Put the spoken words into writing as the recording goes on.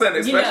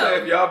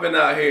Especially if y'all been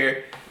out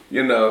here,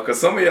 you know,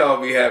 because some of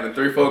y'all be having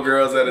 3-4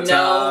 girls at a time.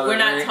 No, we're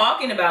not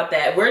talking about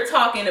that. We're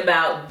talking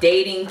about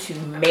dating to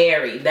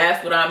marry.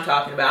 That's what I'm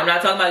talking about. I'm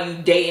not talking about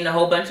you dating a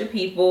whole bunch of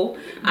people.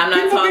 I'm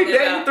not talking be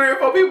dating about 3 or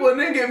 4 people and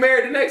then get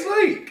married the next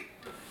week.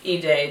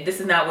 EJ,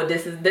 this is not what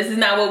this is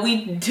not what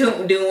we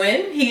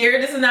doing here.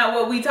 This is not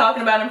what we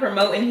talking about and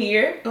promoting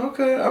here.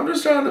 Okay, I'm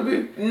just trying to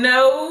be.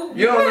 No,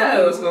 you don't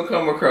know what's gonna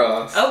come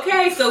across.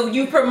 Okay, so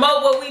you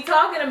promote what we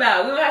talking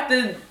about. We don't have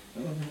to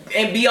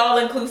and be all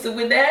inclusive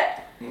with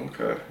that.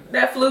 Okay.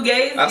 That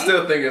flugazi. I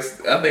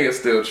think it's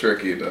still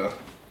tricky though.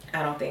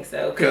 I don't think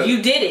so, cause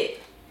you did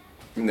it.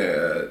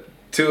 Yeah,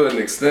 to an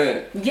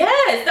extent.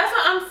 Yes, that's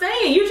what I'm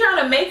saying. You're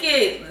trying to make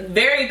it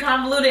very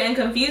convoluted and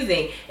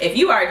confusing. If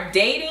you are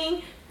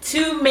dating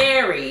to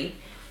marry,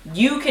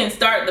 you can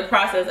start the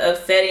process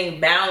of setting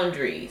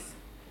boundaries.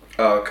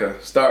 Oh, okay.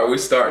 We're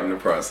starting the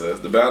process.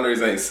 The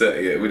boundaries ain't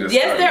set yet. We just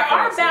yes, there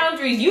are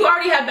boundaries. You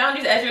already have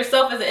boundaries as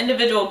yourself as an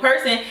individual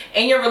person.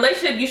 In your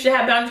relationship, you should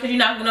have boundaries because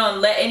you're not gonna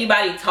let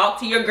anybody talk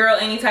to your girl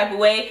any type of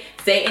way,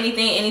 say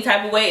anything any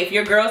type of way. If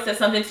your girl says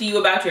something to you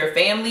about your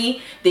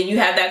family, then you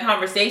have that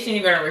conversation.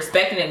 You're gonna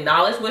respect and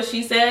acknowledge what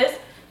she says.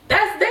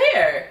 That's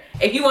there.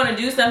 If you want to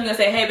do something, you're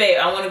gonna say, "Hey, babe,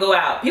 I want to go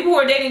out." People who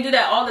are dating do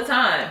that all the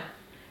time.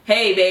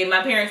 "Hey, babe,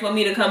 my parents want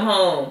me to come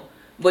home.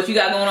 What you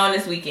got going on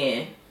this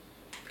weekend?"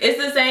 It's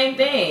the same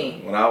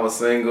thing. When I was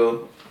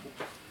single,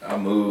 I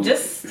moved.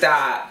 Just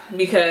stop,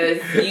 because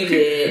you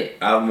did.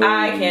 I moved.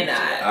 I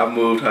cannot. I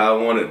moved how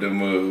I wanted to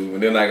move,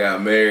 and then I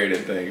got married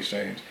and things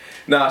changed.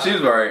 Nah, she's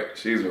right.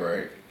 She's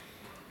right.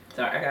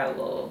 Sorry, I got a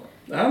little.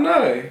 I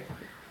know,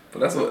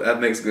 but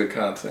that makes good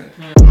content.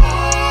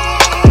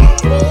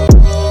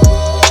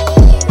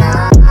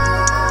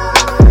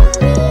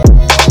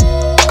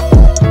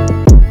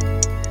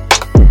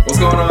 What's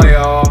going on,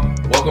 y'all?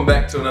 Welcome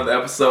back to another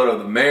episode of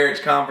the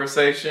Marriage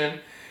Conversation.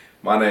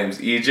 My name's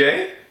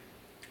EJ.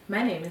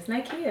 My name is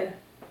Nikia.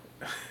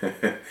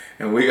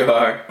 And we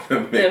are the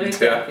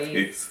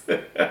McDuffies.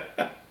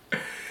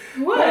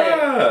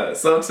 What?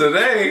 So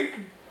today,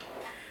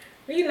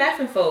 What are you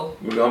laughing for?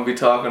 we're going to be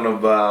talking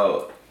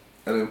about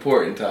an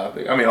important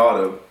topic. I mean,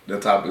 all the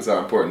topics are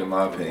important in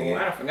my opinion.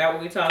 Oh, I forgot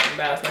what we're talking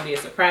about. It's going to be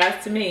a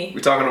surprise to me.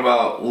 We're talking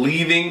about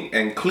leaving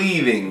and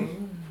cleaving.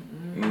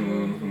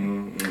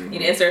 You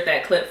need to insert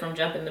that clip from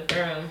Jumping the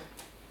Broom.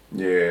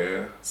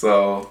 Yeah.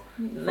 So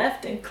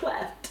Left and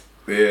cleft.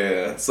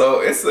 yeah.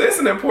 So it's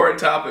an important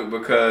topic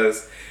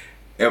because,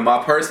 in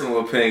my personal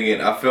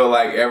opinion, I feel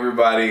like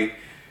everybody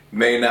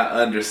may not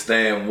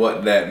understand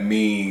what that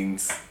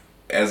means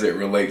as it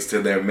relates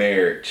to their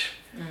marriage.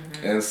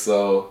 And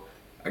so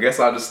I guess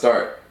I'll just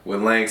start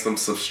with laying some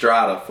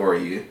substrata for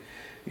you.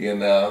 You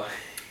know.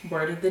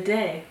 Word of the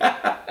day.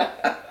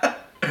 I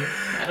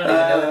don't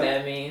even know what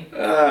that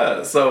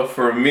means. So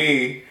for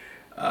me,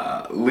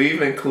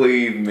 leave and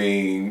cleave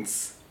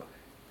means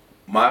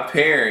my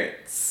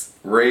parents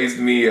raised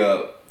me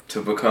up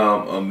to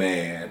become a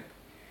man.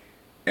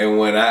 And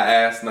when I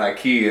asked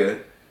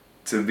Nikia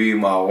to be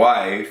my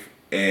wife,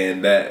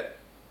 and that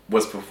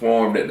was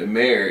performed at the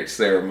marriage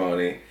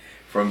ceremony,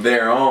 from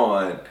there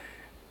on,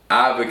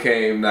 I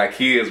became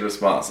Nikia's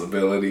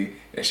responsibility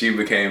and she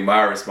became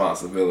my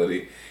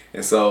responsibility.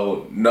 And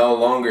so no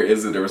longer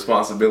is it the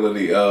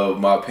responsibility of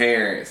my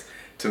parents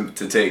to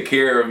take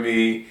care of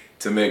me,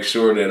 to make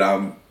sure that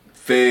I'm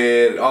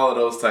fed, all of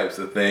those types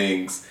of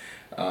things.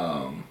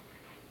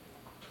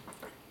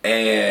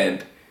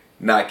 And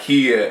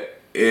Nikia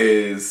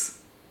is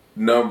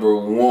number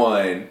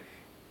one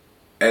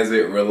as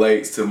it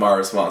relates to my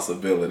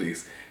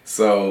responsibilities.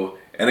 So,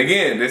 and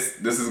again, this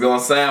is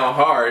gonna sound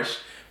harsh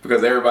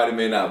because everybody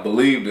may not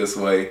believe this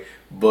way,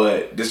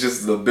 but this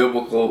is a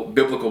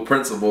biblical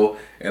principle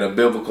and a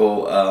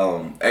biblical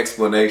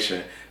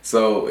explanation.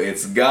 So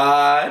it's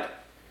God,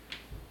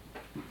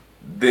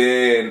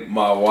 then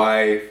my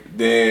wife,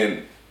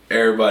 then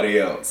everybody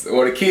else,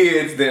 or the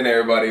kids, then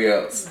everybody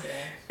else. Okay.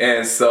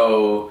 And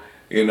so,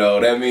 you know,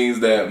 that means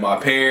that my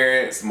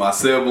parents, my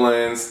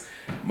siblings,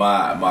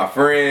 my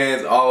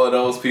friends, all of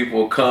those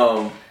people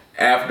come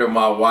after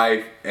my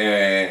wife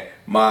and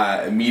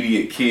my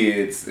immediate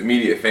kids,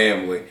 immediate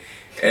family.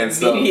 And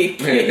so, immediate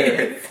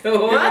kids.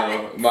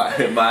 What?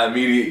 You know, my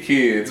immediate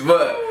kids,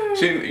 but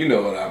you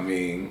know what I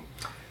mean.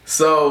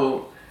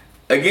 So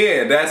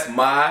again, that's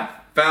my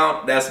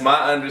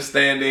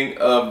understanding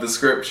of the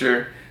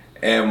scripture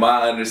and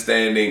my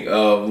understanding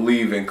of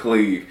leave and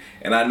cleave.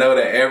 And I know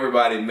that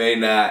everybody may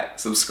not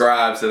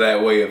subscribe to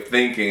that way of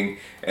thinking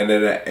and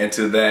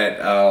to that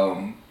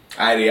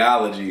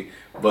ideology,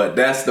 but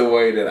that's the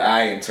way that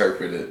I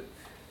interpret it.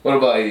 What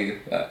about you?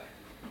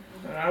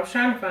 I was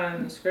trying to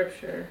find the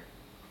scripture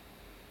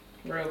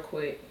real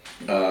quick.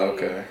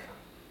 Okay.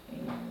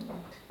 And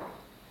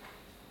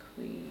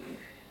cleave.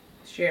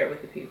 Share it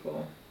with the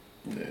people.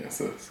 Yeah,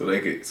 so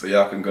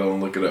y'all can go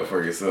and look it up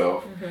for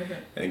yourself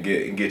and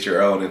get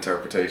your own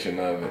interpretation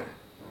of it.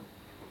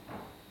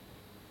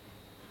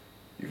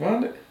 You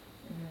found it?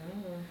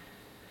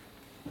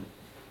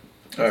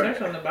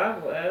 Search on the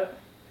Bible app.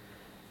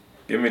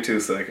 Give me 2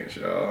 seconds,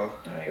 y'all.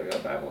 Oh, here we go.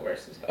 Bible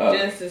verses. Oh.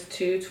 Genesis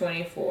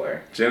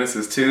 2:24.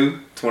 Genesis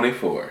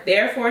 2:24.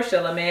 Therefore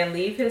shall a man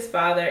leave his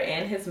father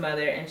and his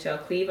mother, and shall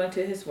cleave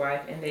unto his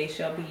wife, and they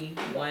shall be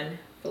one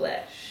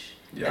flesh.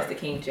 Yeah. That's the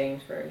King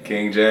James version.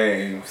 King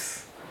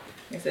James.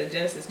 It says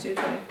Genesis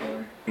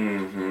 2:24.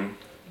 Mm-hmm.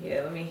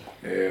 Yeah, let me.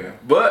 Yeah.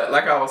 But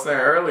like I was saying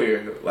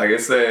earlier, like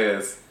it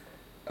says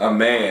a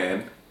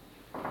man,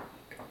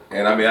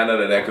 and I mean I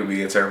know that could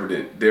be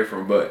interpreted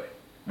different, but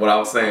what I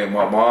was saying,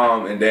 my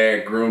mom and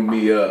dad groomed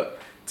me up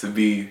to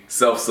be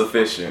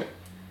self-sufficient.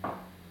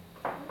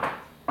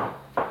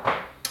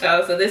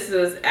 Oh, so this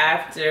was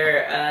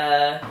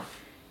after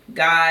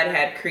God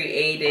had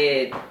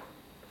created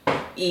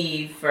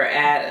Eve for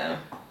Adam.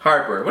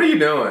 Harper, what are you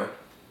doing?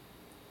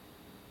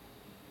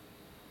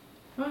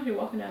 Why are you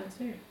walking down the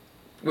stairs?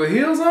 With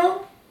heels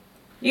on?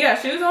 You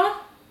got shoes on?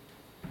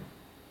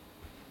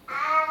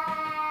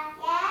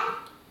 Yeah.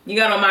 You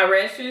got on my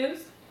red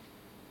shoes?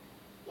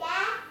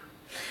 Yeah.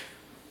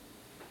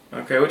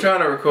 Okay, we're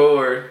trying to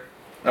record.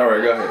 All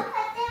right, go ahead. Put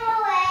them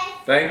away.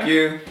 Thank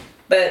you.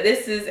 But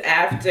this is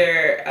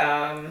after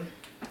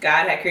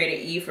God had created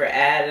Eve for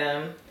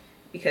Adam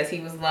because he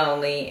was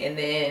lonely. And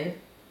then,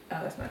 oh,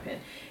 that's my pen.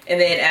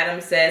 And then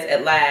Adam says,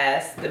 at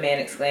last, the man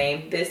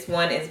exclaimed, this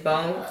one is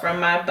bone from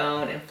my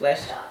bone and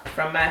flesh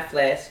from my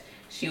flesh.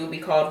 She will be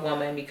called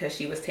woman because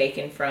she was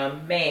taken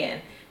from man.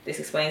 This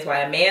explains why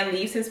a man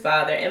leaves his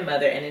father and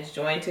mother and is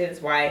joined to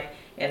his wife,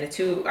 and the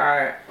two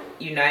are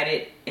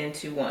united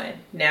into one.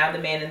 Now the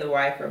man and the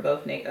wife are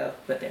both naked. Oh,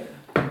 but there we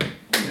go.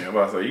 Yeah, I'm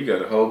about to say, you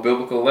got a whole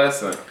biblical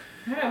lesson.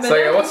 Right, So,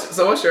 yeah,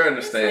 what's your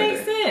understanding?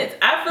 Makes sense.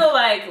 I feel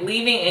like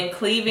leaving and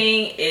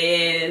cleaving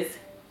is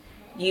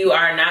you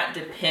are not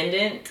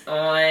dependent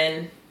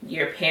on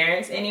your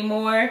parents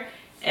anymore,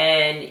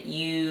 and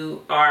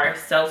you are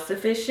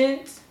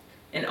self-sufficient,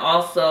 and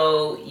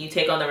also you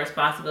take on the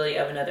responsibility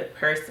of another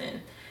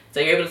person. So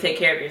you're able to take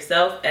care of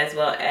yourself as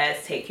well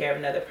as take care of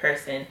another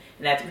person,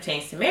 and that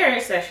pertains to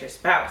marriage, that's your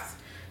spouse.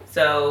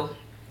 So,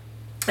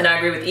 and I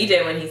agree with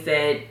EJ when he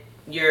said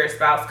your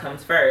spouse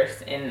comes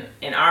first. And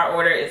in our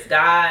order, it's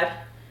God,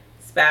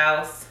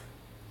 spouse,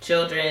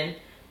 children,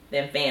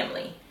 then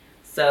family.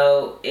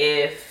 So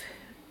if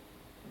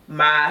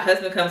my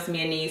husband comes to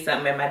me and needs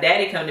something, and my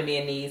daddy come to me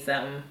and needs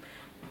something,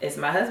 it's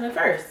my husband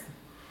first.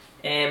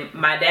 And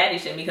my daddy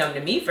shouldn't be coming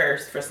to me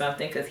first for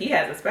something because he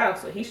has a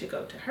spouse, so he should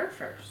go to her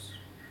first.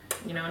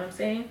 You know what I'm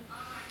saying?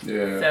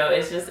 Yeah. So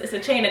it's a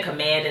chain of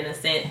command in a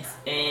sense,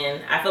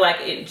 and I feel like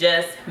it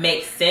just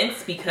makes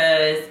sense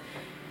because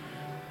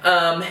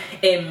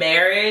in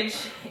marriage,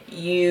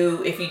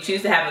 if you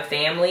choose to have a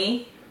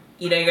family,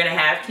 you're gonna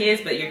have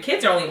kids, but your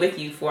kids are only with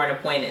you for an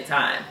appointed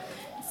time.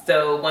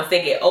 So once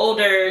they get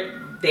older,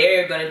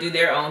 they're gonna do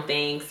their own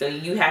thing. So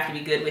you have to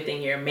be good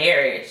within your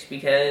marriage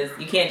because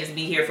you can't just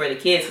be here for the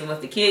kids. And once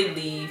the kid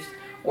leaves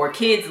or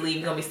kids leave,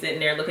 you're gonna be sitting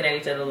there looking at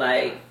each other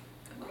like,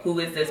 who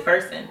is this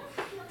person?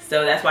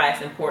 So that's why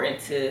it's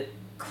important to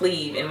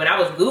cleave. And when I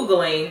was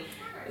Googling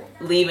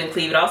leave and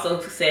cleave, it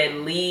also said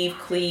leave,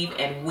 cleave,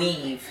 and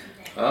weave.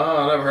 Oh,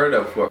 I never heard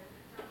that before.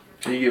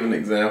 Can you give an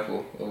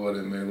example of what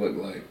it may look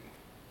like?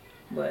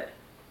 What?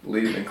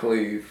 Leave and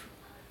cleave.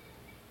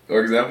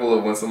 Or example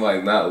of when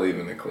somebody's not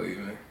leaving and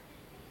cleaving.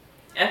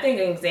 I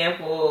think an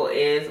example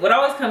is, what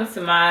always comes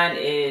to mind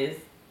is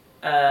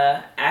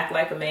Act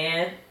Like a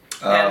Man.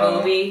 That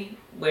movie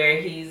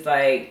where he's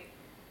like,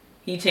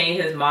 he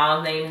changed his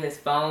mom's name in his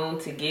phone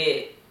to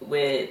get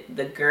with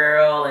the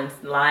girl and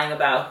lying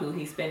about who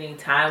he's spending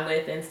time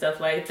with and stuff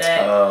like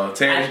that. Oh,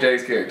 Terrence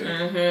J's character.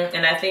 Mm-hmm.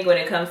 And I think when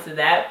it comes to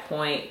that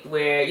point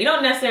where you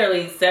don't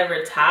necessarily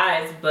sever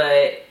ties,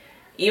 but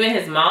even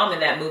his mom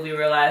in that movie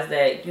realized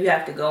that you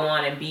have to go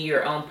on and be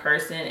your own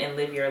person and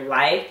live your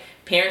life.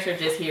 Parents are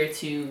just here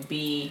to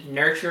be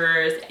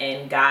nurturers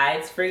and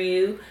guides for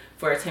you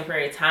for a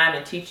temporary time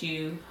and teach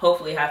you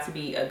hopefully how to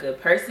be a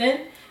good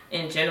person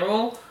in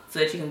general so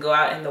that you can go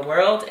out in the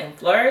world and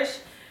flourish.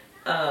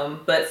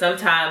 But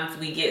sometimes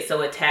we get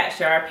so attached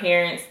to our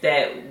parents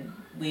that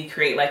we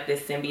create like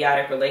this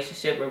symbiotic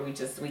relationship where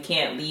we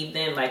can't leave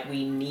them. Like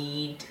we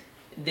need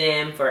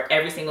them for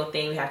every single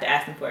thing. We have to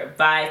ask them for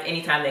advice.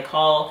 Anytime they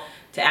call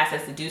to ask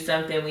us to do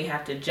something, we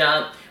have to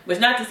jump. Which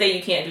not to say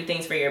you can't do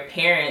things for your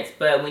parents,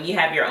 but when you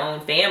have your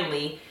own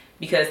family,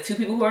 because two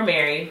people who are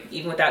married,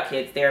 even without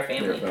kids, they're a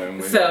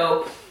family.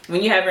 So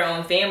when you have your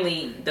own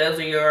family, those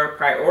are your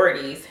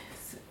priorities.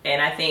 And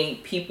I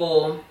think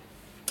people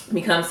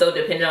become so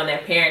dependent on their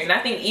parents. And I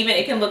think even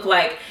it can look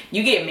like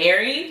you get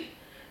married,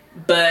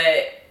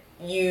 but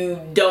you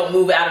don't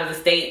move out of the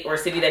state or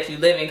city that you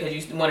live in because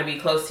you want to be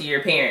close to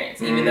your parents,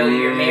 even though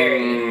you're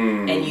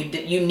married. And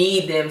you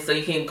need them so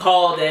you can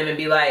call them and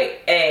be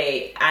like,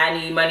 hey, I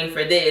need money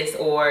for this,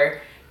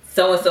 or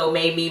so-and-so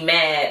made me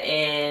mad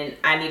and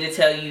I need to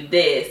tell you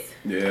this.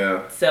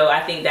 Yeah. So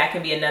I think that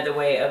can be another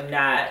way of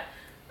not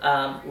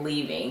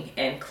leaving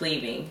and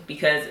cleaving,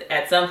 because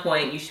at some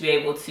point you should be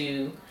able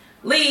to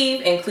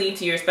leave and cleave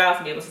to your spouse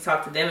and be able to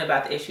talk to them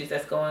about the issues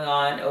that's going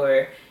on,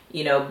 or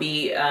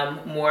be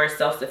more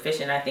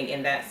self-sufficient, I think,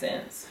 in that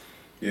sense.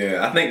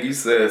 Yeah, I think you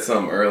said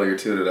something earlier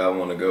too that I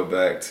want to go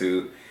back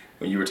to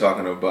when you were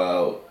talking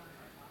about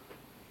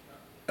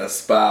a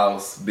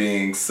spouse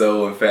being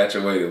so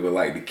infatuated with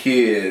like the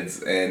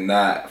kids and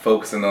not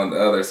focusing on the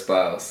other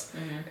spouse.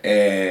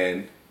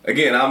 And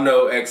again, I'm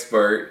no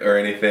expert or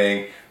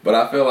anything, but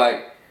I feel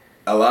like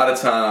a lot of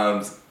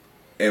times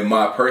in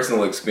my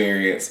personal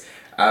experience,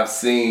 I've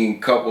seen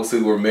couples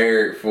who were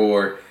married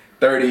for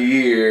 30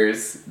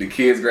 years, the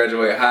kids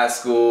graduate high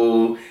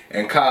school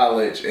and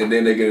college, and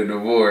then they get a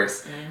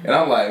divorce. And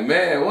I'm like,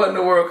 man, what in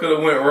the world could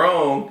have went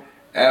wrong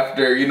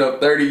after,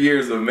 30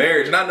 years of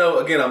marriage? And I know,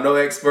 again, I'm no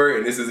expert,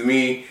 and this is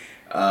me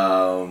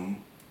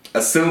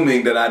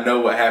assuming that I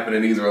know what happened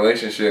in these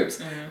relationships.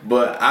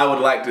 But I would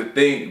like to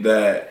think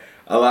that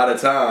a lot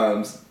of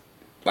times,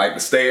 like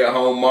the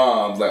stay-at-home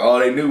moms, like all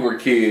they knew were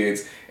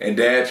kids and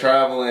dad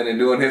traveling and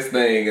doing his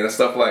thing and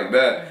stuff like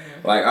that.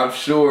 Like I'm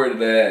sure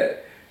that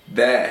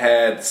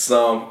had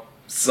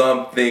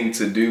something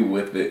to do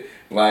with it.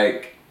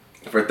 Like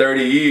for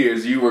 30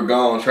 years you were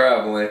gone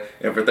traveling,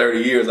 and for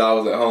 30 years I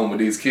was at home with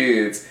these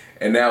kids,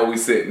 and now we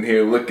sitting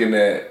here looking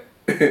at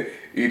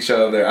each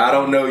other. I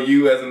don't know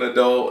you as an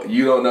adult,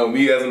 you don't know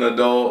me as an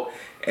adult.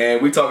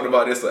 And we talked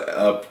about this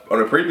on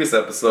a previous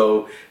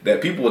episode,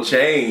 that people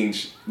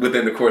change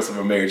within the course of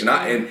a marriage. And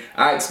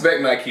I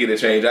expect my kid to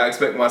change. I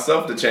expect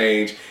myself to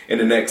change in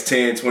the next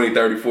 10, 20,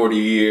 30, 40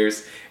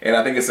 years. And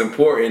I think it's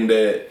important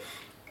that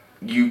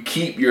you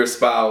keep your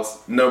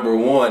spouse number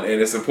one.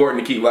 And it's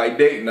important to keep like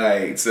date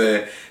nights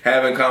and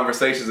having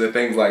conversations and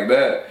things like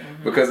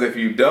that. Because if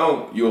you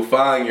don't, you'll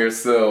find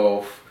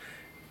yourself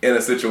in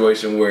a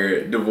situation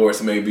where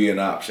divorce may be an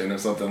option or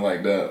something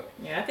like that.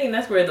 Yeah, I think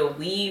that's where the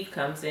weave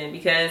comes in,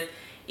 because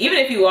even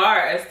if you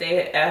are a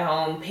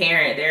stay-at-home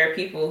parent, there are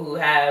people who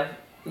have,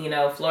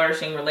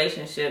 flourishing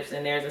relationships,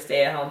 and there's a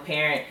stay-at-home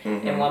parent,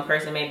 and one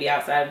person may be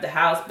outside of the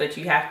house, but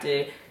you have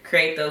to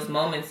create those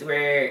moments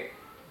where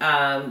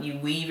you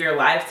weave your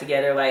lives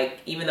together. Like,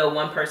 even though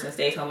one person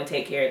stays home and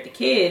take care of the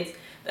kids,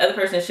 the other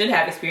person should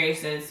have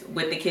experiences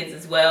with the kids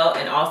as well,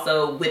 and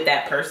also with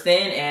that person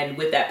and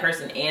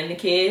the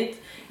kids.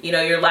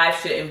 Your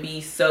life shouldn't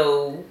be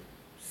so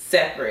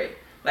separate.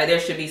 Like, there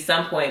should be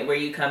some point where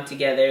you come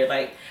together.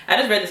 Like, I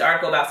just read this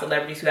article about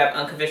celebrities who have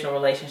unconventional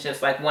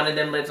relationships. Like, one of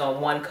them lives on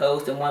one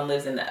coast and one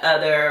lives in the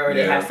other, or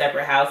they have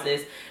separate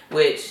houses,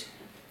 which,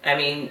 I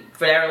mean,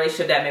 for that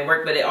relationship that may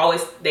work, but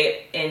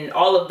in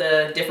all of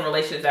the different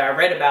relationships that I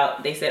read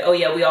about, they said, oh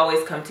yeah, we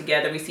always come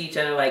together. We see each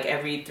other like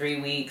every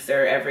 3 weeks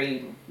or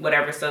every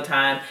whatever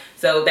time.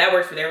 So that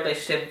works for their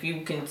relationship. If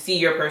you can see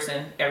your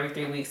person every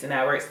 3 weeks and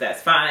that works,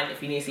 that's fine.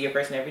 If you need to see your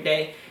person every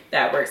day,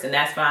 that works and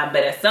that's fine.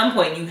 But at some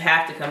point you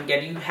have to come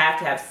together. You have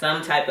to have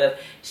some type of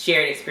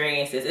shared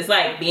experiences. It's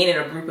like being in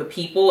a group of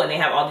people and they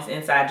have all these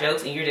inside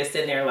jokes and you're just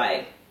sitting there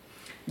like,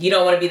 you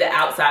don't want to be the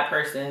outside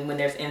person when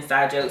there's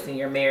inside jokes in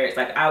your marriage.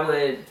 Like, that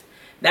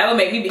would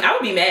make me I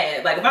would be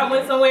mad. Like, if I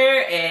went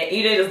somewhere and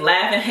you just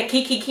laughing,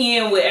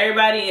 kikiing with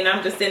everybody, and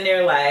I'm just sitting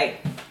there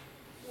like,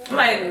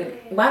 why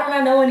don't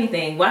I know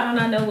anything? Why don't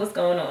I know what's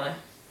going on?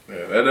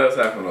 Yeah, that does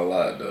happen a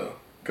lot though.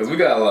 Because we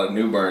got a lot of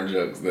New Bern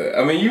jokes that,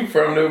 I mean, you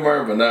from New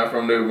Bern, but not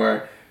from New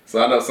Bern.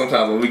 So I know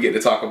sometimes when we get to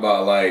talk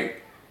about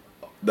like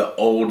the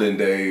olden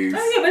days.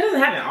 Oh yeah, but it doesn't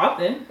happen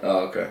often. Oh,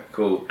 okay,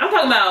 cool. I'm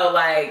talking about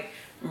like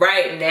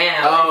right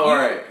now. Oh,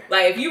 right.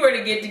 Like, if you were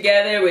to get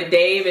together with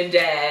Dave and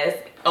Jazz,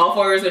 all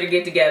four of us were to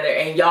get together,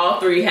 and y'all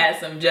three had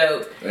some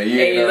jokes, and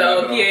you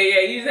was like,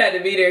 you just had to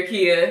be there,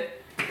 Kia.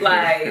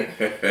 Like,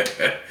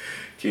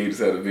 Kia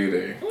just had to be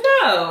there.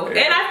 No,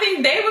 yeah. And I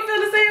think Dave would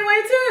feel the same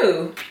way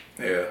too.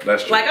 Yeah,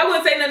 that's true. Like, I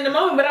wouldn't say nothing in the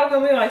moment, but I was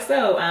gonna be like,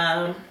 so,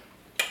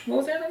 what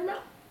was that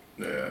about?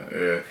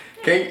 Yeah.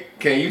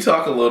 Can you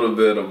talk a little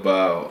bit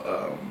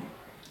about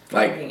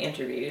like being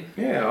interviewed?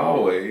 Yeah,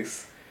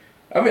 always.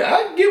 I mean,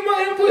 I give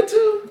my input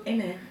too.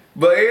 Amen.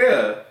 But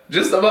yeah,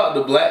 just about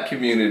the black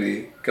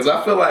community, because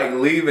I feel like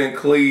leaving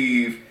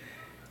Cleave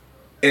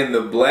in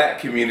the black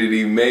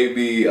community may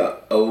be a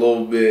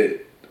little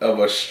bit of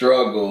a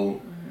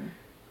struggle,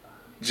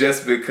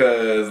 just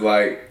because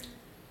like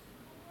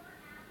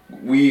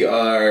we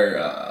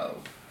are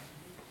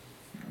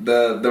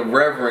the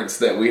reverence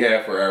that we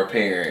have for our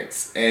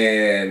parents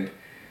and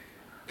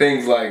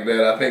things like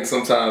that. I think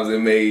sometimes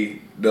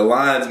the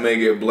lines may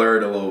get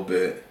blurred a little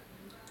bit.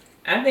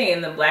 I think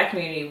in the black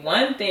community,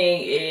 one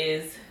thing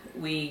is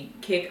we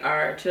kick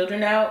our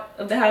children out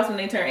of the house when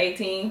they turn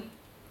 18.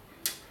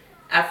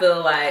 I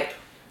feel like...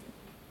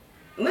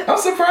 I'm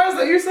surprised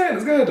that you're saying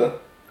it's good though.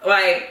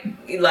 Like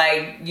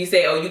you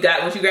say,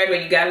 once you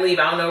graduate, you gotta leave.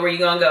 I don't know where you're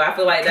gonna go. I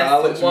feel like that's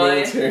college, one.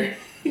 military.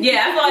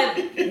 Yeah,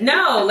 I feel like,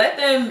 no, let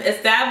them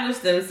establish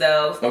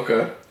themselves.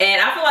 Okay.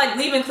 And I feel like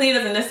leaving Cleave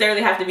doesn't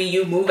necessarily have to be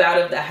you move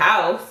out of the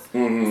house.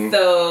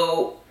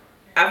 So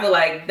I feel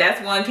like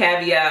that's one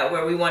caveat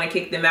where we want to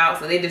kick them out,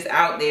 so they just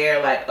out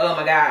there like, oh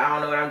my God, I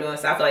don't know what I'm doing.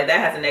 So I feel like that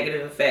has a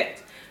negative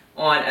effect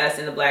on us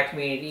in the black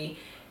community.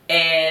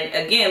 And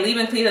again,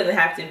 leaving Cleave doesn't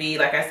have to be,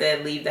 like I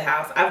said, leave the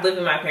house. I've lived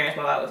with my parents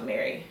while I was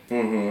married.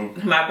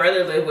 My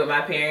brother lived with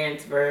my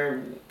parents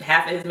for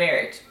half of his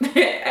marriage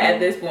at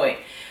this point.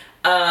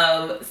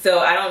 So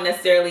I don't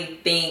necessarily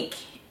think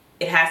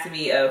it has to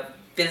be a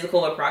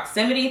physical or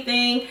proximity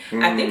thing.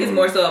 I think it's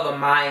more so of a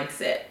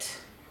mindset.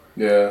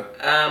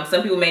 Yeah.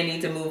 Some people may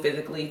need to move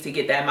physically to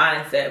get that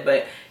mindset,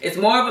 but it's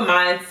more of a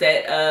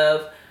mindset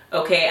of,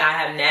 okay, I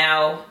have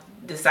now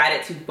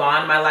decided to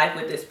bond my life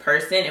with this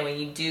person. And when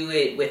you do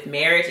it with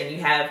marriage and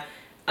you have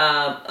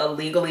a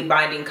legally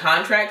binding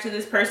contract to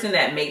this person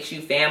that makes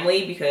you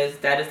family, because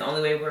that is the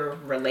only way we're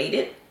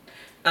related.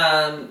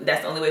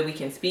 That's the only way we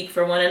can speak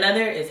for one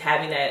another, is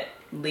having that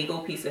legal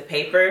piece of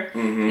paper,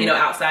 you know,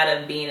 outside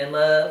of being in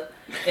love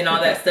and all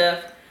that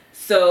stuff.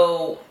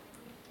 So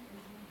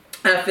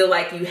I feel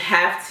like you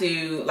have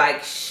to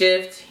like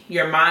shift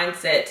your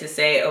mindset to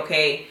say,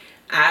 okay,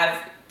 I've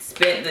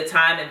spent the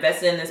time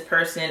invested in this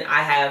person.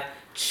 I have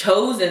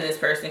chosen this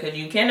person, because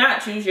you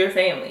cannot choose your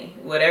family.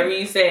 Whatever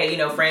you say, you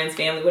know, friends,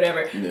 family,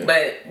 whatever. Yeah.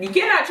 But you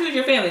cannot choose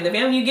your family. The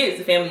family you get is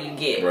the family you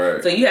get.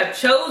 Right. So you have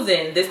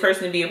chosen this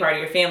person to be a part of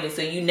your family.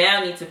 So you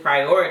now need to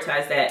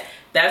prioritize that.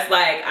 That's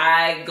like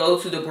I go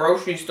to the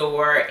grocery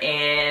store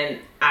and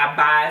I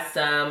buy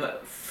some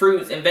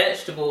fruits and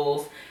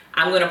vegetables.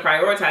 I'm going to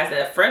prioritize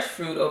that fresh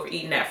fruit over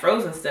eating that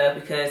frozen stuff,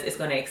 because it's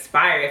going to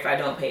expire if I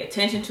don't pay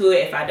attention to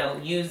it, if I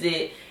don't use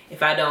it,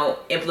 if I don't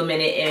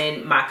implement it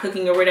in my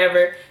cooking or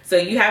whatever. So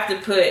you have to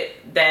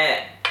put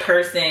that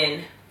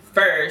person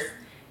first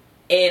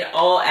in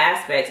all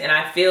aspects. And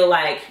I feel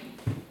like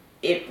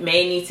it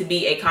may need to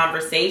be a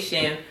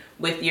conversation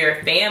with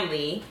your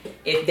family.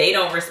 If they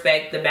don't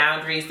respect the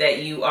boundaries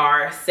that you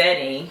are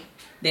setting,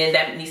 then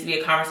that needs to be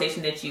a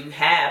conversation that you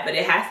have. But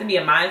it has to be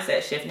a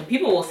mindset shift, and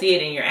people will see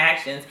it in your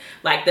actions.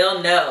 Like,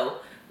 they'll know,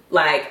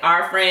 like,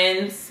 our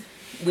friends,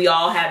 we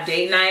all have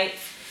date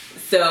nights.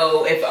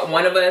 So if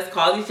one of us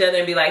calls each other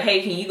and be like,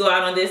 hey, can you go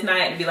out on this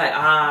night? And be like,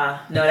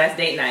 no, that's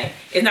date night.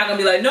 It's not gonna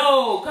be like,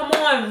 no, come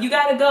on, you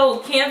gotta go,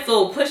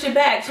 cancel, push it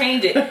back,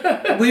 change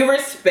it. We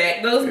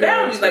respect those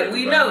boundaries. Like,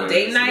 we know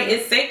date night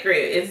is sacred.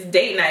 It's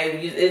date night.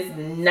 It's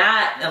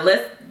not,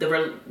 unless the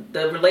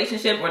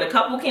relationship or the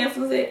couple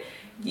cancels it,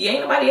 you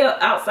ain't nobody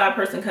else, outside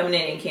person coming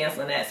in and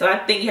canceling that. So I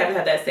think you have to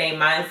have that same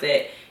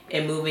mindset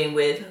in moving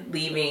with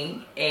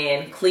leaving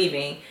and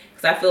cleaving.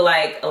 Because I feel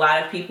like a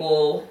lot of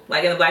people,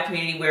 like in the Black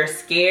community, we're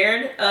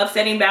scared of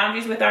setting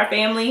boundaries with our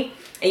family.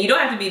 And you don't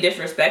have to be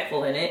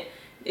disrespectful in it.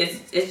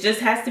 It just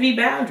has to be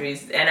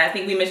boundaries. And I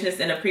think we mentioned this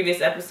in a previous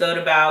episode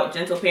about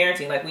gentle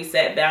parenting. Like, we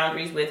set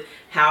boundaries with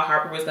how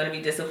Harper was going to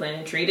be disciplined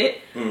and treated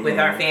with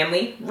our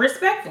family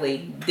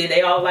respectfully. Did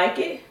they all like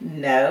it?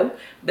 No.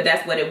 But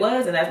that's what it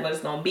was, and that's what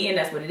it's going to be, and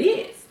that's what it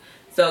is.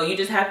 So you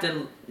just have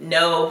to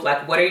know,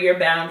 like, what are your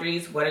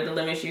boundaries? What are the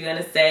limits you're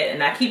going to set?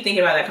 And I keep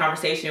thinking about that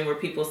conversation where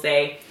people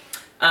say,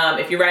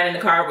 if you're riding in the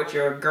car with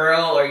your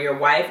girl or your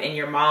wife and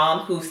your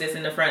mom who sits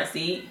in the front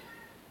seat,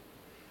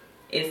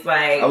 it's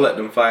like, I let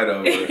them fight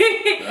over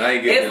it. I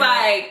ain't getting it's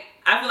like,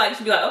 I feel like you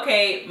should be like,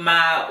 okay,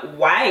 my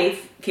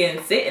wife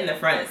can sit in the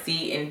front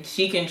seat and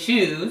she can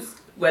choose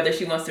whether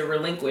she wants to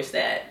relinquish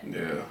that.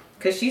 Yeah.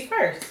 Because she's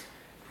first.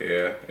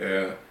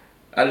 Yeah.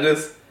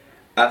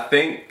 I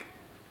think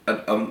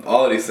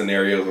all of these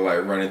scenarios are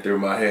like running through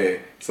my head.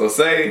 So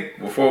say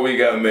before we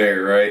got married,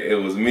 right? It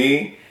was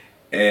me,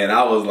 and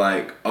I was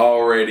like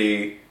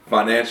already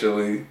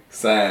financially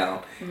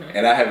sound,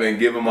 and I had been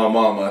giving my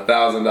mama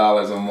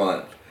 $1,000 a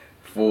month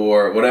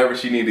for whatever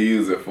she needed to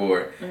use it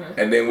for.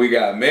 And then we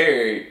got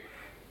married,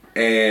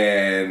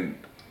 and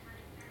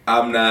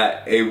I'm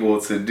not able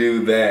to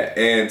do that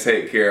and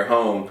take care of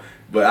home,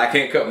 but I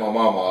can't cut my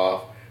mama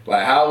off.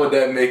 Like, how would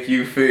that make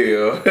you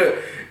feel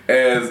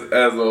as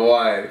a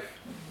wife?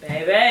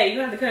 Baby,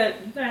 you're gonna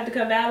have to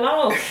cut that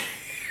low.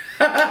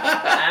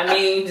 I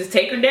mean, just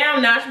take her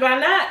down notch by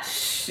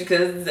notch.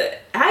 Because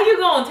how you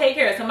gonna take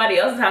care of somebody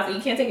else's house and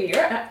you can't take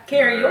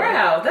care of your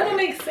house? That don't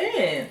make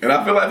sense. And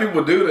I feel like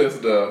people do this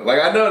though.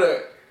 Like, I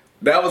know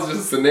that was just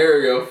a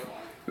scenario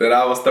that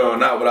I was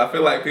throwing out, but I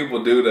feel like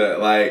people do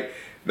that. Like,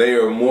 they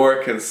are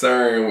more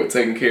concerned with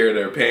taking care of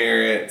their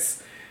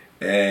parents,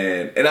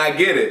 and I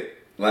get it.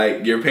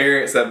 Like, your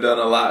parents have done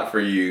a lot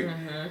for you,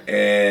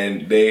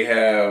 and they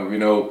have,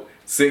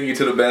 send you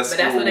to the best schools.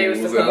 But that's what they were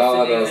supposed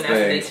to do, and that's what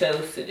they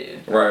chose to do.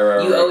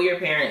 Right. You owe your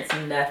parents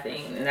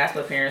nothing, and that's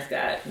what parents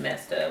got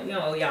messed up. You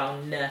don't owe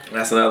y'all nothing.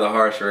 That's another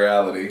harsh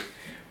reality.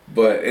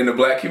 But in the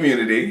Black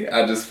community,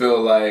 I just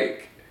feel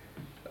like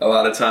a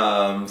lot of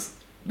times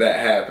that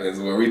happens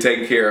where we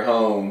taking care of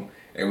home,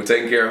 and we're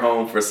taking care of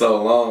home for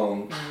so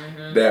long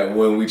that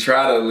when we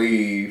try to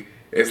leave,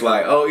 it's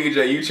like, oh,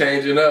 EJ, you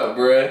changing up,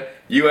 bruh.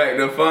 You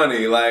acting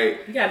funny.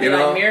 Like, you gotta be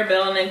like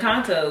Mirabelle and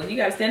Encanto. You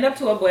gotta stand up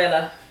to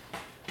Abuela.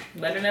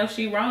 Let her know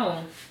she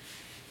wrong.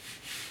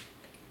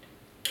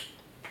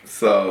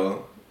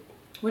 So,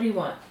 what do you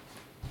want?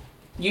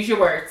 Use your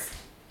words.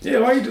 Yeah,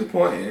 why are you just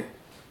pointing?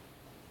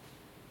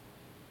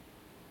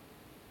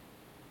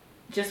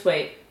 Just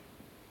wait.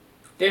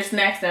 There's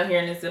snacks down here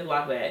in this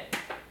Ziploc bag.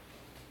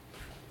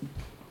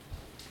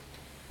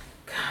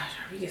 Gosh,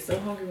 we get so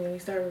hungry when we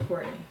start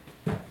recording.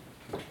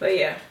 But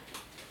yeah,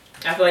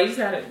 I feel like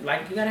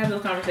you gotta have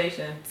those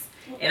conversations.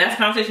 And that's a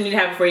conversation you need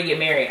to have before you get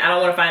married. I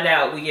don't want to find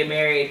out we get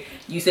married,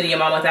 you sending your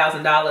mom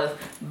 $1,000,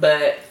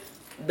 but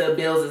the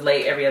bills is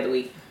late every other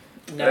week.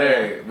 No,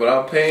 hey, but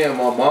I'm paying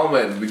my mama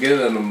at the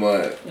beginning of the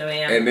month. No,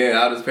 ma'am. And then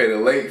I'll just pay the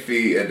late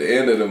fee at the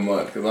end of the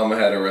month because I'm going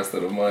to have the rest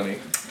of the money.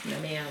 No,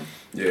 ma'am.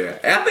 Yeah.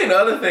 And I think the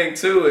other thing,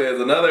 too,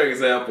 is another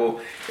example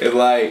is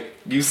like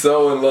you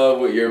so in love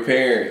with your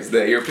parents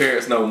that your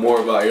parents know more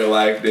about your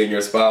life than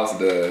your spouse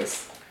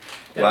does.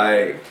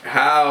 Like,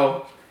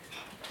 how...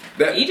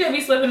 EJ be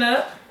slipping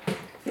up.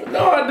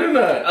 No, I do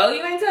not. Oh,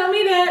 you ain't tell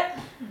me that.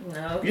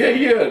 No. Yeah,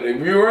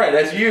 you're right.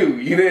 That's you.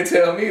 You didn't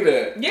tell me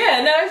that.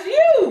 Yeah, no, it's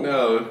you.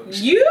 No.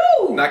 You.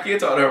 Nakia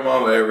talk to her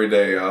mama every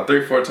day, y'all.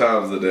 3-4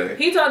 times a day.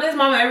 He talked to his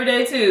mama every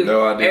day, too.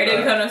 No, I did Every day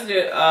we come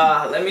upstairs,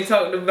 let me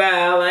talk to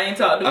Val. I ain't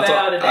talked to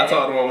Val today. I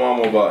talk to my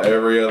mama about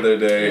every other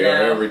day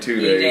or every 2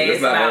 days. EJ,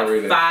 It's not about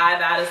every day.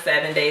 5 out of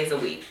 7 days a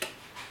week.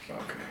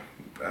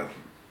 Okay.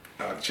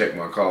 I'll check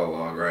my call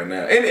log right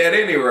now. At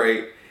any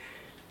rate,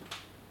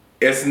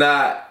 it's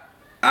not...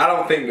 I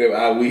don't think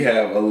that we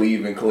have a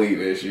leave and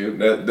cleave issue.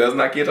 Does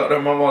Nakia talk to her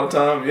mom all the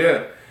time?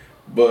 Yeah.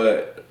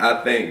 But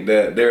I think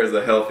that there's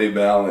a healthy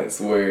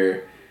balance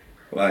where,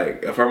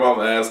 like, if her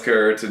mom asks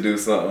her to do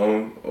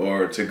something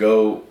or to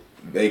go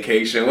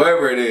vacation,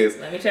 whatever it is.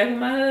 Let me check with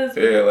my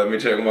husband. Yeah, let me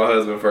check with my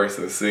husband first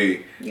and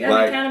see. You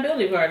got an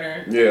accountability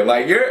partner. Yeah,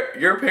 like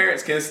your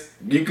parents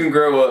you can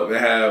grow up and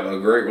have a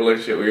great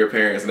relationship with your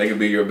parents and they can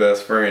be your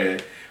best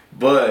friend.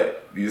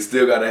 But you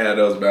still got to have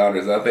those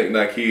boundaries. I think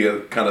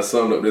Nakia kind of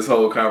summed up this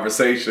whole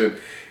conversation.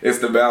 It's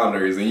the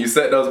boundaries. And you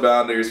set those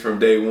boundaries from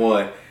day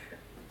one.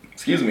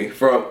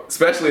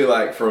 Especially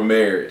like from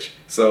marriage.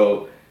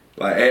 So,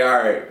 like, hey,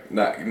 all right,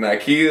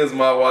 Nakia is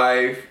my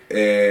wife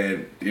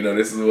and,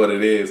 this is what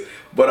it is.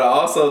 But I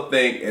also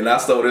think, and I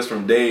stole this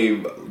from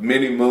Dave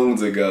many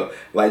moons ago,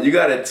 like, you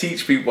got to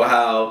teach people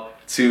how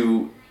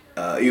to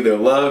either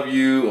love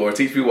you or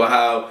teach people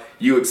how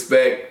you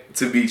expect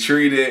to be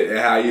treated and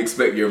how you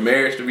expect your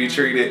marriage to be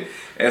treated.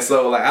 And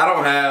so, like, I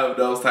don't have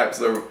those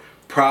types of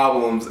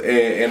problems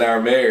in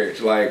our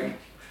marriage. Like,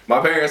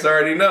 my parents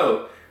already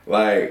know,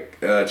 like,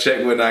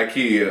 check with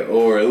Nakia,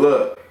 or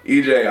look,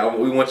 EJ,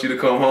 we want you to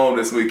come home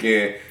this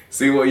weekend,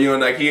 see what you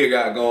and Nakia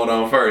got going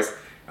on first.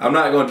 I'm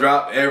not going to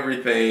drop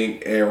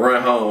everything and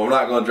run home. I'm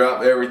not going to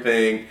drop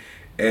everything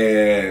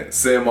and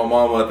send my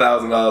mama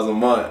 $1,000 a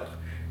month.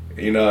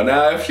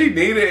 Now if she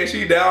need it and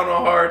she down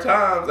on hard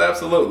times,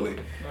 absolutely.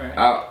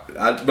 Right.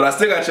 But I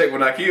still gotta check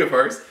with Nakia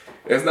first.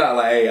 It's not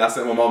like, hey, I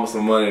sent my mama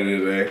some money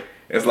today.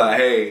 It's like,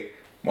 hey,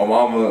 my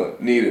mama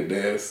needed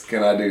this.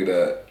 Can I do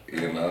that?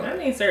 I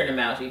mean, certain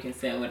amounts you can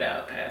send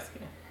without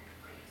asking.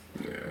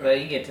 Yeah.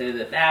 But you get to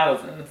the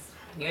thousands.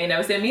 You ain't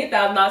never sent me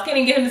 $1,000. Can't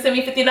even get him to send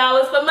me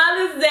 $50 for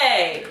Mother's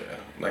Day.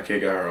 Yeah,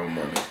 Nakia got her own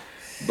money.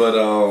 But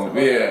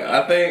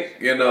I think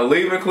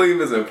leave and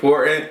cleave is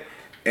important,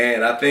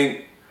 and I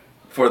think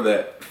for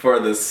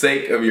the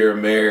sake of your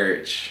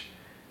marriage,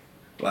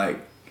 like,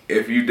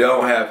 if you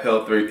don't have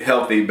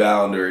healthy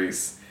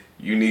boundaries,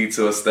 you need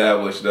to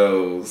establish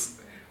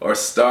those or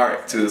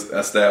start to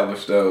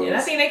establish those. And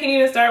I think they can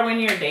even start when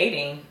you're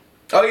dating.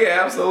 Oh yeah,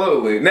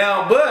 absolutely.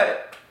 Now, go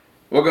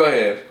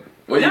ahead.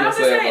 What you gonna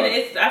say about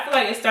it? I feel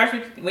like it starts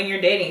with when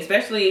you're dating,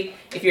 especially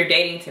if you're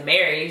dating to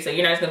marry. So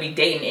you're not just gonna be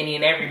dating any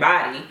and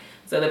everybody.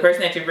 So the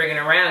person that you're bringing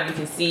around, you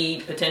can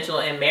see potential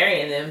in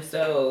marrying them.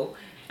 So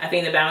I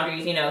think the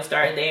boundaries,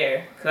 start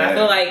there. Because I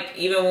feel like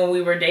even when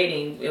we were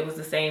dating, it was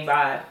the same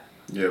vibe.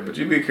 Yeah, but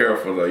you be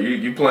careful though.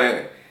 You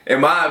playing,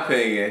 in my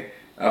opinion,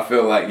 I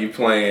feel like you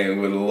playing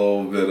with a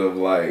little bit of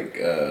like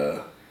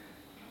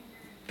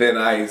thin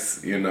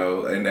ice, in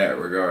that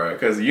regard.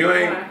 Because you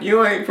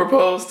ain't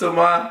proposed to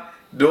my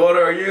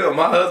daughter or you or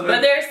my husband.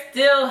 But there's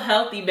still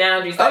healthy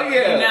boundaries. Like, oh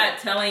yeah. You're not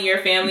telling your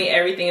family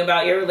everything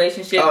about your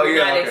relationship. Oh,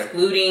 you're not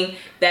excluding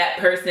that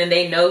person.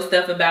 They know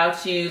stuff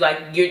about you. Like,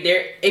 you're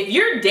there. If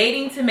you're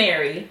dating to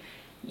marry,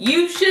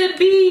 you should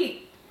be.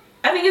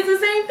 I think it's the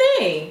same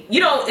thing.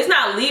 It's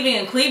not leaving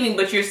and cleaving,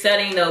 but you're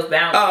setting those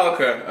boundaries. Oh,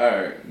 okay. All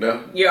right.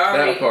 No. You're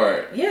already, that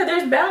part. Yeah,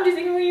 there's boundaries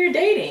even when you're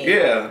dating.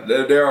 Yeah,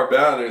 there are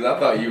boundaries. I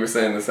thought you were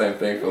saying the same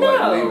thing for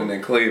like leaving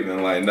and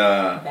cleaving. Like,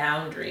 nah.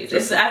 Boundaries.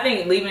 I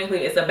think leaving and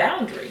cleaving, it's a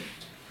boundary.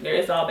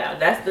 It's all boundaries.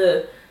 That's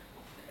the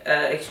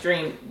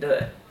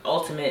the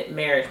ultimate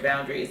marriage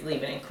boundary is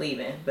leaving and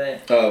cleaving.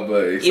 But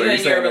even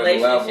in your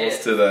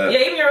relationship, to that. Yeah,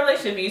 even your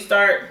relationship, you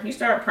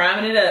start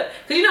priming it up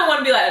because you don't want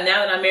to be like,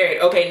 now that I'm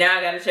married, okay, now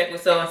I got to check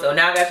with so and so.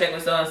 Now I got to check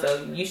with so and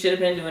so. You should have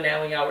been doing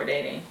that when y'all were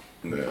dating.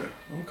 Yeah.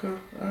 Okay.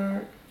 All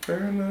right. Fair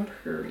enough.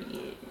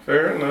 Period.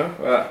 Fair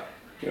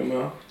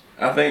enough.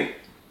 I think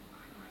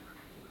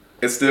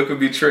it still could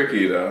be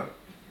tricky though.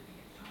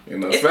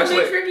 It's gonna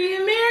be tricky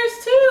in marriage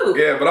too.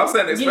 Yeah, but I'm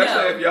saying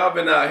especially if y'all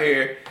been out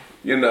here.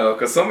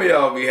 Because some of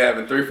y'all be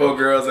having 3-4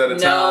 girls at a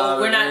time. No,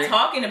 we're not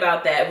talking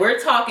about that. We're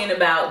talking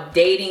about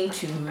dating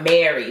to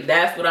marry.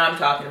 That's what I'm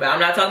talking about. I'm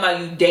not talking about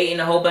you dating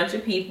a whole bunch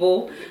of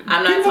people.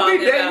 I'm not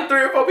talking about dating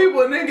 3 or 4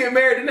 people and then get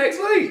married the next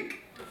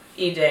week.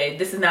 EJ,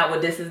 this is not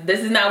what this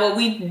is not what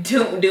we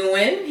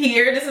doing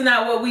here. This is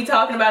not what we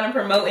talking about and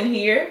promoting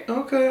here.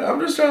 Okay, I'm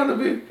just trying to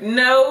be.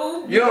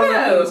 No. You don't know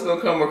how it's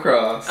gonna come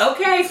across.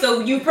 Okay, so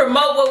you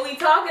promote what we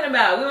talking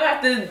about. We don't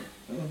have to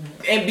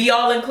and be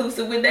all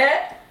inclusive with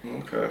that.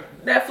 Okay.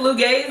 That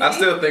flugazi.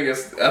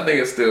 I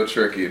think it's still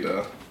tricky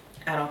though.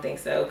 I don't think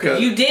so, because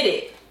you did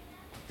it.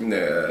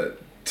 Yeah,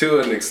 to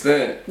an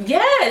extent.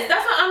 Yes,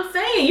 that's what I'm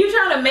saying. You're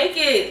trying to make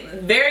it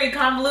very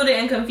convoluted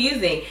and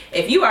confusing.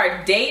 If you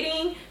are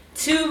dating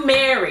to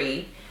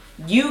marry,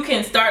 you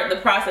can start the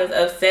process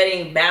of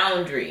setting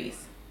boundaries.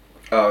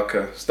 Oh,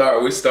 okay.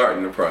 We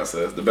starting the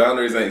process. The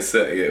boundaries ain't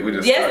set yet. We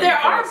just yes, there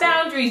are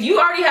boundaries. You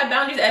already have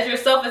boundaries as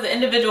yourself as an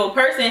individual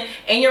person.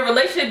 In your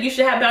relationship, you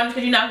should have boundaries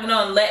because you're not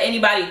gonna let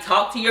anybody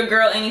talk to your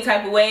girl any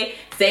type of way,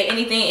 say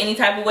anything any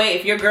type of way.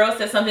 If your girl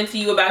says something to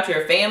you about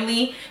your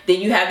family,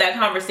 then you have that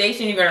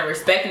conversation. You're gonna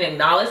respect and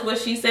acknowledge what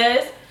she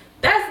says.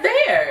 That's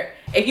there.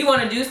 If you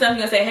want to do something,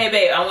 you're gonna say, "Hey,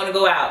 babe, I want to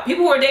go out."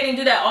 People who are dating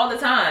do that all the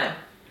time.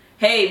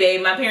 "Hey,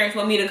 babe, my parents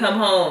want me to come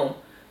home.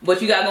 What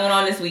you got going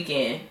on this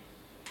weekend?"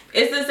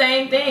 It's the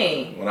same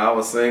thing. When I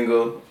was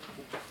single,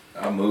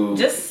 I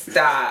moved. Just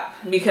stop,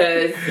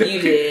 because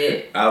you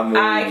did. I moved.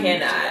 I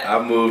cannot.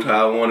 I moved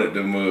how I wanted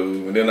to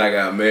move, and then I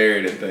got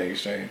married and things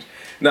changed.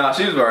 Nah,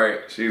 she's right.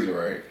 She's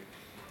right.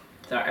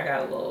 Sorry, I got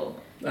a little.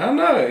 I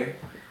know,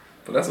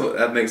 but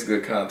that makes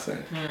good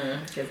content.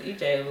 Because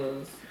EJ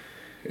was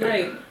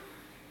like, and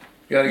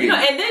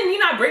then you're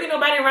not bringing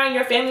nobody around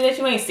your family that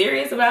you ain't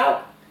serious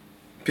about.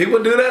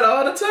 People do that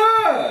all the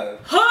time.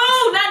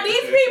 Who? Not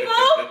these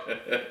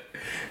people.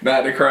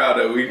 Not the crowd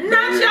that we.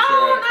 Not y'all.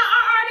 Not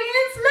our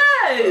audience.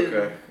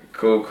 No.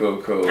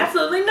 Okay. Cool.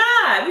 Absolutely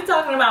not. We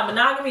talking about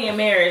monogamy and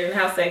marriage and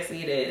how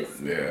sexy it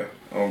is. Yeah.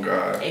 Oh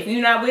God. If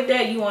you're not with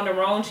that, you on the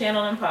wrong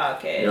channel and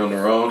podcast. You're on the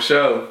wrong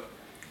show.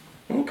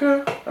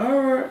 Okay.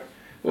 All right.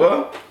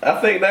 Well, I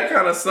think that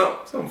kind of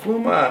something flew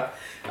my.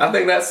 I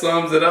think that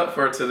sums it up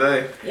for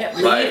today. Yep.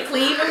 Leave,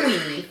 cleave, and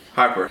weave.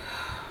 Hyper.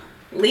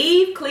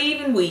 Leave,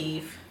 cleave, and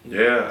weave.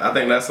 Yeah, I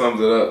think that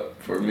sums it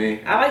up for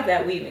me. I like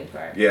that weaving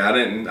part. Yeah,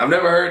 I've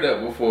never heard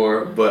that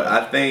before, but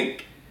I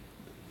think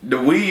the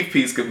weave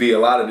piece could be a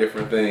lot of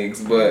different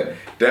things, but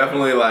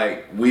definitely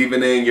like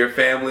weaving in your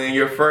family and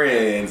your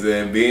friends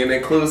and being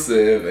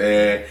inclusive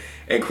and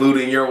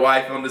including your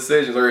wife on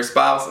decisions or your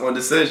spouse on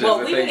decisions.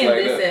 Well, and weaving things in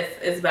like this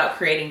that. is about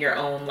creating your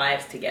own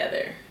lives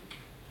together.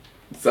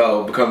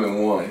 So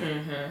becoming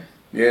one.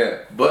 Yeah,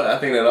 but I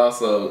think that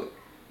also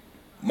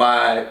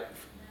my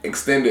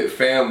extended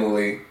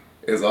family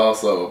is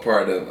also a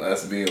part of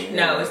us being one.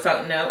 No, it's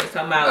talking about.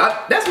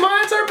 That's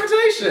my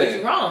interpretation. But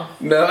you're wrong.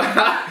 No,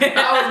 that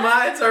was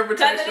my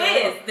interpretation. Because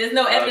it is. There's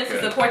no evidence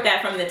to support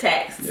that from the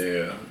text.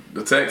 Yeah,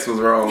 the text was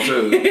wrong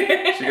too.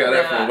 She got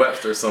that from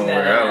Webster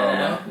somewhere. I don't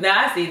know. No,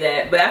 I see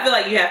that, but I feel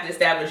like you have to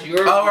establish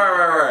your. Oh,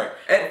 right.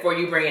 Before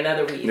you bring in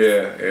other weeds.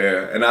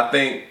 Yeah, and I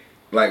think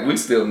like we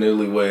still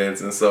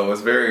newlyweds, and so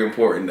it's very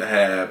important to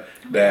have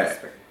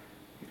that.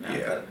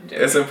 Yeah,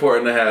 it's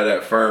important to have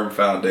that firm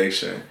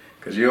foundation,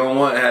 because you don't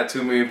want to have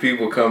too many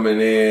people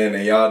coming in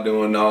and y'all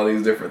doing all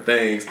these different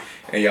things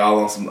and y'all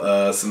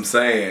on some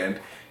sand,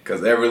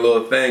 because every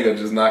little thing will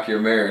just knock your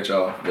marriage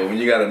off. But when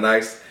you got a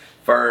nice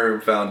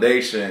firm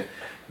foundation,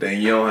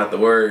 then you don't have to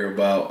worry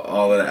about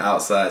all of the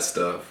outside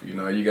stuff. You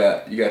know, you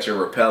got your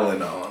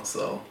repellent on.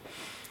 So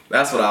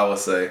that's what I would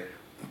say.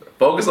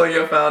 Focus on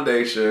your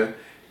foundation.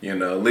 You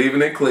know,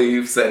 leaving and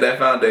cleave, set that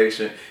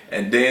foundation,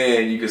 and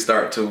then you can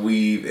start to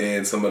weave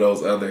in some of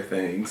those other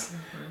things.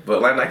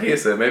 But like Nakia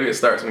said, maybe it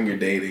starts when you're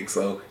dating,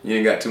 so you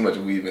ain't got too much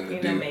weaving to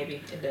do. You know,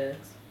 maybe it does.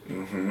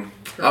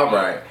 All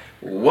right,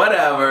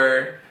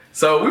 whatever.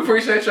 So we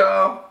appreciate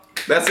y'all.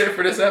 That's it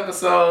for this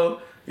episode.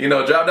 You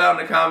know, drop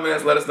down in the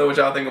comments. Let us know what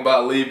y'all think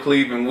about leave,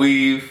 cleave, and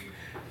weave.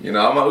 You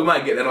know, we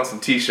might get that on some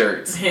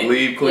t-shirts.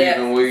 Leave, cleave,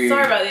 and weave.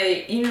 Sorry about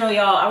that. You know,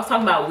 y'all, I was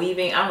talking about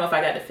weaving. I don't know if I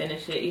got to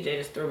finish it. EJ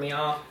just threw me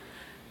off.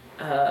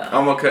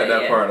 I'm gonna cut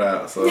that part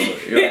out, so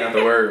you don't have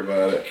to worry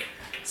about it.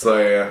 So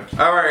yeah.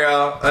 Alright,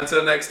 y'all.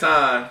 Until next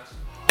time.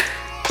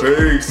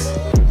 Peace.